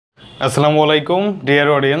আসসালামু আলাইকুম dear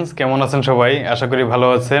audience, কেমন আছেন সবাই? আশা করি ভালো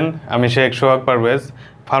আছেন। আমি শেখ সোহাগ পারভেজ,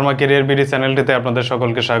 ফার্মা কেরিয়ার বিডি চ্যানেলটিতে আপনাদের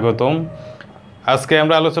সকলকে স্বাগতম। আজকে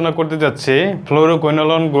আমরা আলোচনা করতে যাচ্ছি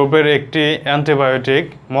ফ্লোরোকুইনোলন গ্রুপের একটি অ্যান্টিবায়োটিক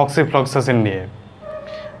মক্সিফ্লক্সাসিন নিয়ে।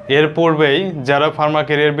 এর পূর্বেই যারা ফার্মা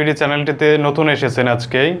কেরিয়ার বিডি চ্যানেলটিতে নতুন এসেছেন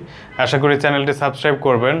আজকেই, আশা করি চ্যানেলটি সাবস্ক্রাইব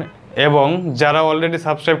করবেন, এবং যারা অলরেডি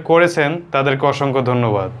সাবস্ক্রাইব করেছেন তাদেরকে অসংখ্য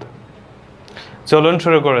ধন্যবাদ। চলুন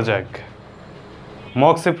শুরু করা যাক।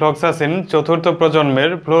 মক্সিফ্লক্সাসিন চতুর্থ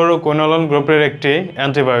প্রজন্মের ফ্লোরোকুইনোলন গ্রুপের একটি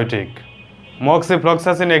অ্যান্টিবায়োটিক।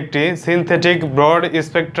 মক্সিফ্লক্সাসিন একটি সিনথেটিক ব্রড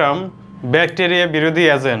স্পেকট্রাম ব্যাকটেরিয়া বিরোধী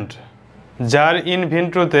এজেন্ট, যার ইন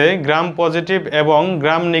ভিট্রোতে গ্রাম পজিটিভ এবং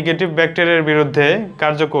গ্রাম নেগেটিভ ব্যাকটেরিয়ার বিরুদ্ধে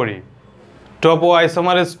কার্যকরী।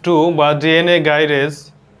 টোপোআইসোমারেজ 2 বা ডিএনএ গাইরেজ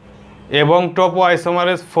এবং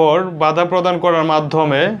টোপোআইসোমারেজ 4 বাধা প্রদান করার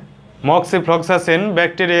মাধ্যমে মক্সিফ্লক্সাসিন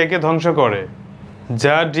ব্যাকটেরিয়াকে ধ্বংস করে,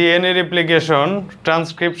 যা ডিএনএ রেপ্লিকেশন,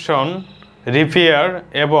 ট্রান্সক্রিপশন, রিপেয়ার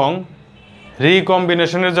এবং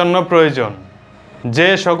রিকম্বিনেশনের জন্য প্রয়োজন। যে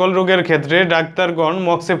সকল রোগের ক্ষেত্রে ডাক্তারগণ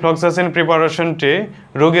মক্সিফ্লক্সাসিন প্রিপারেশনটি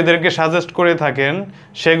রোগীদেরকে সাজেস্ট করে থাকেন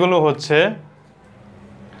সেগুলো হচ্ছে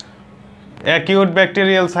অ্যাকিউট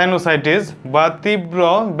ব্যাকটেরিয়াল সাইনোসাইটিস বা তীব্র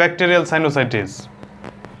bacterial sinusitis,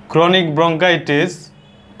 chronic bronchitis,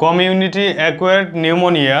 community acquired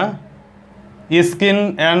pneumonia, skin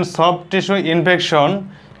and soft tissue infection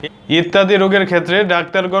ইত্যাদি রোগের ক্ষেত্রে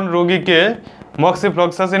ডাক্তারগণ রোগীকে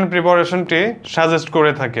মক্সিফ্লক্সাসিন প্রিপারেশনটি সাজেস্ট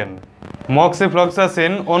করে থাকেন।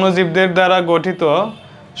 মক্সিফ্লক্সাসিন অণুজীবদের দ্বারা গঠিত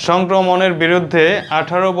সংক্রমণের বিরুদ্ধে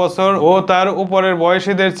 18 বছর ও তার উপরের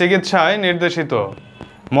বয়সীদের চিকিৎসায় নির্দেশিত।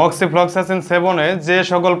 মক্সিফ্লক্সাসিন সেবনে যে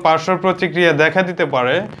সকল পার্শ্ব প্রতিক্রিয়া দেখা দিতে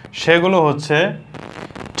পারে সেগুলো হচ্ছে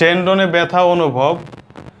টেন্ডনে ব্যথা অনুভব,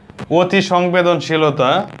 অতি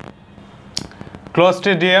সংবেদনশীলতা,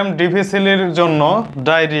 ক্লস্ট্রিডিয়াম ডিফিসিলির জন্য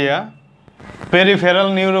ডায়রিয়া, পেরিফেরাল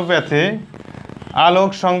নিউরোপ্যাথি, আলোক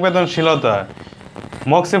সংবেদনশীলতা।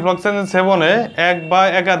 মক্সিফ্লক্সাসিন সেবনে এক বা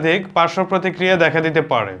একাধিক পার্শ্ব প্রতিক্রিয়া দেখা দিতে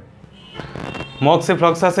পারে।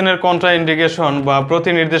 মক্সিফ্লক্সাসিনের কন্ট্রাইন্ডিকেশন বা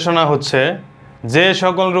প্রতিনির্দেশনা হচ্ছে যে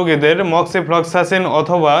সকল রোগীদের মক্সিফ্লক্সাসিন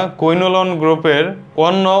অথবা কুইনোলন গ্রুপের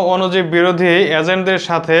অন্য অণুজীব বিরোধী এজেন্টদের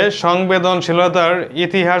সাথে সংবেদনশীলতার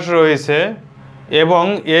ইতিহাস রয়েছে এবং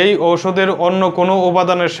এই ঔষধের অন্য কোনো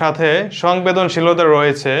উপাদানের সাথে সংবেদনশীলতা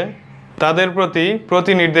রয়েছে, তাদের প্রতি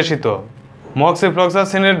প্রতিনির্দেশিত।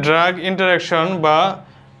 মক্সিফ্লক্সাসিনের ড্রাগ ইন্টারাকশন বা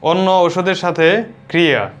অন্য ঔষধের সাথে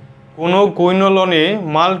ক্রিয়া। কোনো কুইনোলনই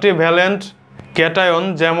মাল্টিভ্যালেন্ট ক্যাটায়ন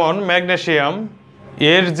যেমন ম্যাগনেসিয়াম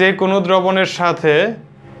এর যে কোনো দ্রবণের সাথে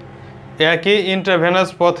একই ইন্ট্রাভেনাস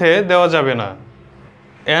পথে দেওয়া যাবে না।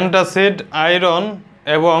 অ্যান্টাসিড, আয়রন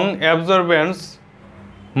এবং অ্যাবজর্বেন্টস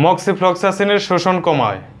মক্সিফ্লক্সাসিনের শোষণ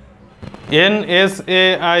কমায়।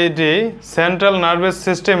 এনএসএআইডি সেন্ট্রাল নার্ভাস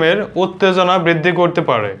সিস্টেমের উত্তেজনা বৃদ্ধি করতে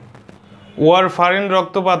পারে। ওয়ারফারিন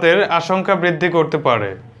রক্তপাতের আশঙ্কা বৃদ্ধি করতে পারে।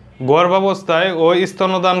 গর্ভাবস্থায় ও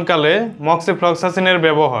স্তন্যদানকালে মক্সিফ্লক্সাসিনের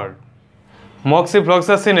ব্যবহার।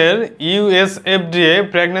 মক্সিফ্লক্সাসিনের ইউএসএফডিএ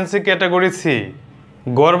প্রেগন্যান্সি ক্যাটাগরি সি।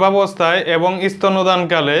 গর্ভাবস্থায় এবং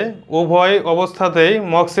স্তন্যদানকালে উভয় অবস্থাতেই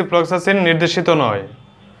মক্সিফ্লক্সাসিন নির্দেশিত নয়।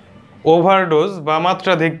 ওভারডোজ বা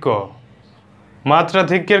মাত্রাধিক্য।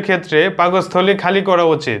 মাত্রাধিক্যের ক্ষেত্রে পাকস্থলী খালি করা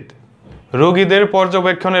উচিত। রোগীদের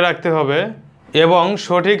পর্যবেক্ষণে রাখতে হবে এবং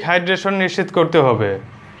সঠিক হাইড্রেশন নিশ্চিত করতে হবে।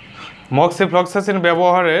 মক্সিফ্লক্সাসিন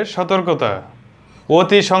ব্যবহারের সতর্কতা।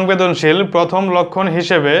 অতি সংবেদনশীল প্রথম লক্ষণ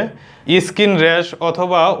হিসেবে স্কিন র্যাশ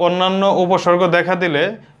অথবা অন্যান্য উপসর্গ দেখা দিলে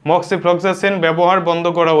মক্সিফ্লক্সাসিন ব্যবহার বন্ধ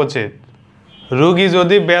করা উচিত। রোগী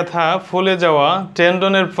যদি ব্যথা, ফুলে যাওয়া,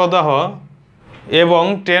 টেন্ডনের প্রদাহ এবং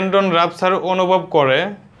টেন্ডন রাপচার অনুভব করে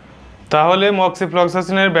তাহলে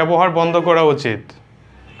মক্সিফ্লক্সাসিনের ব্যবহার বন্ধ করা উচিত।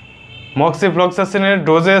 মক্সিফ্লক্সাসিনের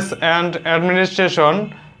ডোজেস অ্যান্ড অ্যাডমিনিস্ট্রেশন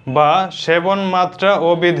বা সেবন মাত্রা ও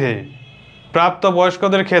বিধি।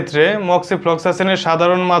 প্রাপ্তবয়স্কদের ক্ষেত্রে মক্সিফ্লক্সাসিনের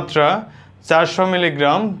সাধারণ মাত্রা 400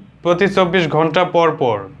 মিলিগ্রাম প্রতি 24 ঘন্টা পর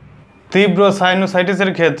পর। তীব্র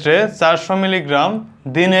সাইনোসাইটিসের ক্ষেত্রে 400 মিলিগ্রাম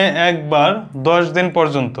দিনে একবার 10 দিন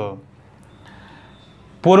পর্যন্ত।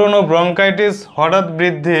 পুরনো ব্রঙ্কাইটিস হঠাৎ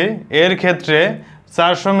বৃদ্ধি এর ক্ষেত্রে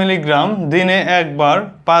 400 মিলিগ্রাম দিনে একবার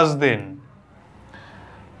 5 দিন।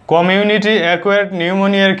 কমিউনিটি অ্যাকোয়ার্ড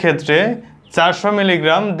নিউমোনিয়ার ক্ষেত্রে 400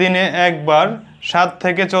 মিলিগ্রাম দিনে একবার 7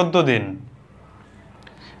 থেকে 14 দিন।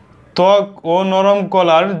 ত্বক ও নরম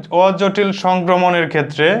কলার অজটিল সংক্রমণের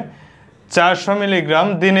ক্ষেত্রে 400 মিলিগ্রাম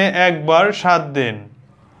দিনে একবার 7 দিন।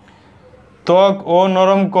 ত্বক ও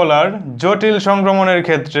নরম কলার জটিল সংক্রমণের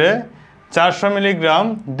ক্ষেত্রে 400 মিলিগ্রাম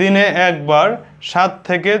দিনে একবার 7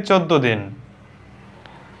 থেকে 14 দিন।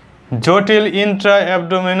 জটিল ইন্ট্রা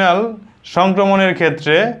অ্যাবডোমিনাল সংক্রমণের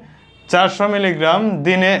ক্ষেত্রে 400 মিলিগ্রাম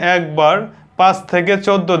দিনে একবার 5 থেকে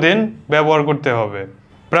 14 দিন ব্যবহার করতে হবে।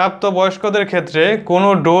 প্রাপ্তবয়স্কদের ক্ষেত্রে কোনো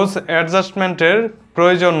ডোজ অ্যাডজাস্টমেন্টের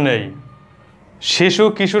প্রয়োজন নেই। শিশু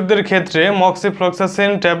কিশোরদের ক্ষেত্রে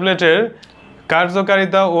মক্সিফ্লক্সাসিন ট্যাবলেটের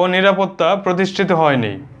কার্যকারিতা ও নিরাপত্তা প্রতিষ্ঠিত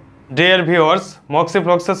হয়নি। ডিয়ার ভিউয়ার্স,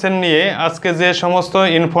 মক্সিফ্লক্সাসিন নিয়ে আজকে যে সমস্ত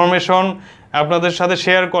ইনফরমেশন আপনাদের সাথে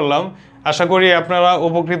শেয়ার করলাম, আশা করি আপনারা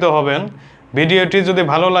উপকৃত হবেন। ভিডিওটি যদি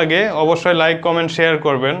ভালো লাগে অবশ্যই লাইক, কমেন্ট, শেয়ার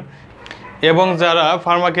করবেন। এবং যারা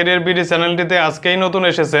ফার্মা ক্যারিয়ার বিডি চ্যানেলটিতে আজকেই নতুন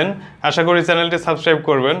এসেছেন, আশা করি চ্যানেলটি সাবস্ক্রাইব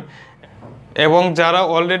করবেন। এবং যারা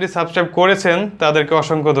অলরেডি সাবস্ক্রাইব করেছেন তাদেরকে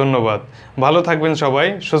অসংখ্য ধন্যবাদ। ভালো থাকবেন সবাই,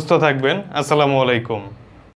 সুস্থ থাকবেন। আসসালামু আলাইকুম।